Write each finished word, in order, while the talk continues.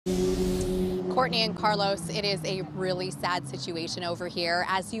Courtney and Carlos, it is a really sad situation over here.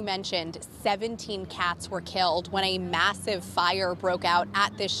 As you mentioned, 17 cats were killed when a massive fire broke out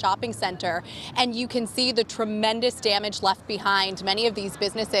at this shopping center. And you can see the tremendous damage left behind. Many of these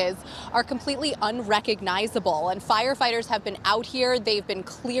businesses are completely unrecognizable. And firefighters have been out here. They've been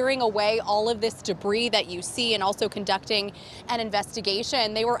clearing away all of this debris that you see and also conducting an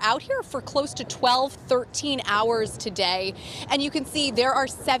investigation. They were out here for close to 12, 13 hours today. And you can see there are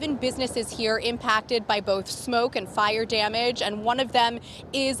 7 businesses here impacted by both smoke and fire damage, and one of them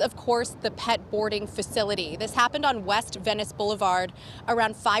is, of course, the pet boarding facility. This happened on West Venice Boulevard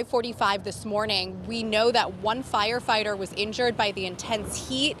around 5:45 this morning. We know that one firefighter was injured by the intense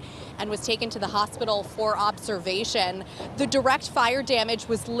heat and was taken to the hospital for observation. The direct fire damage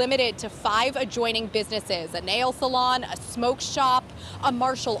was limited to 5 adjoining businesses: a nail salon, a smoke shop, a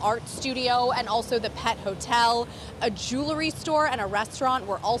martial arts studio, and also the pet hotel. A jewelry store and a restaurant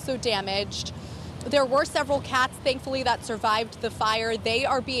were also damaged. There were several cats, thankfully, that survived the fire. They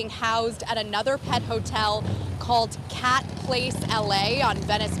are being housed at another pet hotel called KTLA on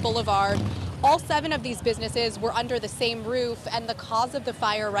Venice Boulevard. All 7 of these businesses were under the same roof, and the cause of the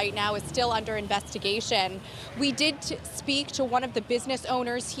fire right now is still under investigation. We did speak to one of the business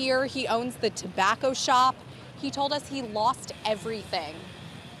owners here. He owns the tobacco shop. He told us he lost everything.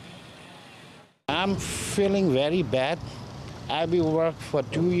 I'm feeling very bad. I've been working for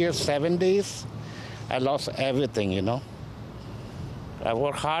 2 years, 7 days. I lost everything, you know. I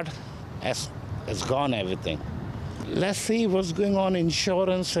work hard, it's gone everything. Let's see what's going on,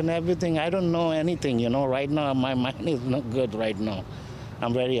 insurance and everything. I don't know anything, you know. Right now, my mind is not good right now.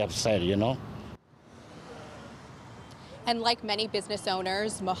 I'm very upset, you know. And like many business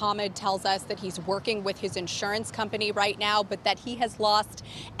owners, Mohammed tells us that he's working with his insurance company right now, but that he has lost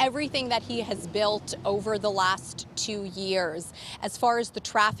everything that he has built over the last 2 years. As far as the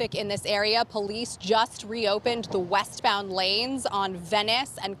traffic in this area, police just reopened the westbound lanes on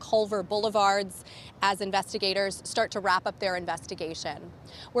Venice and Culver Boulevards as investigators start to wrap up their investigation.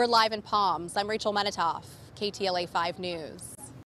 We're live in Palms. I'm Menitoff, KTLA 5 News.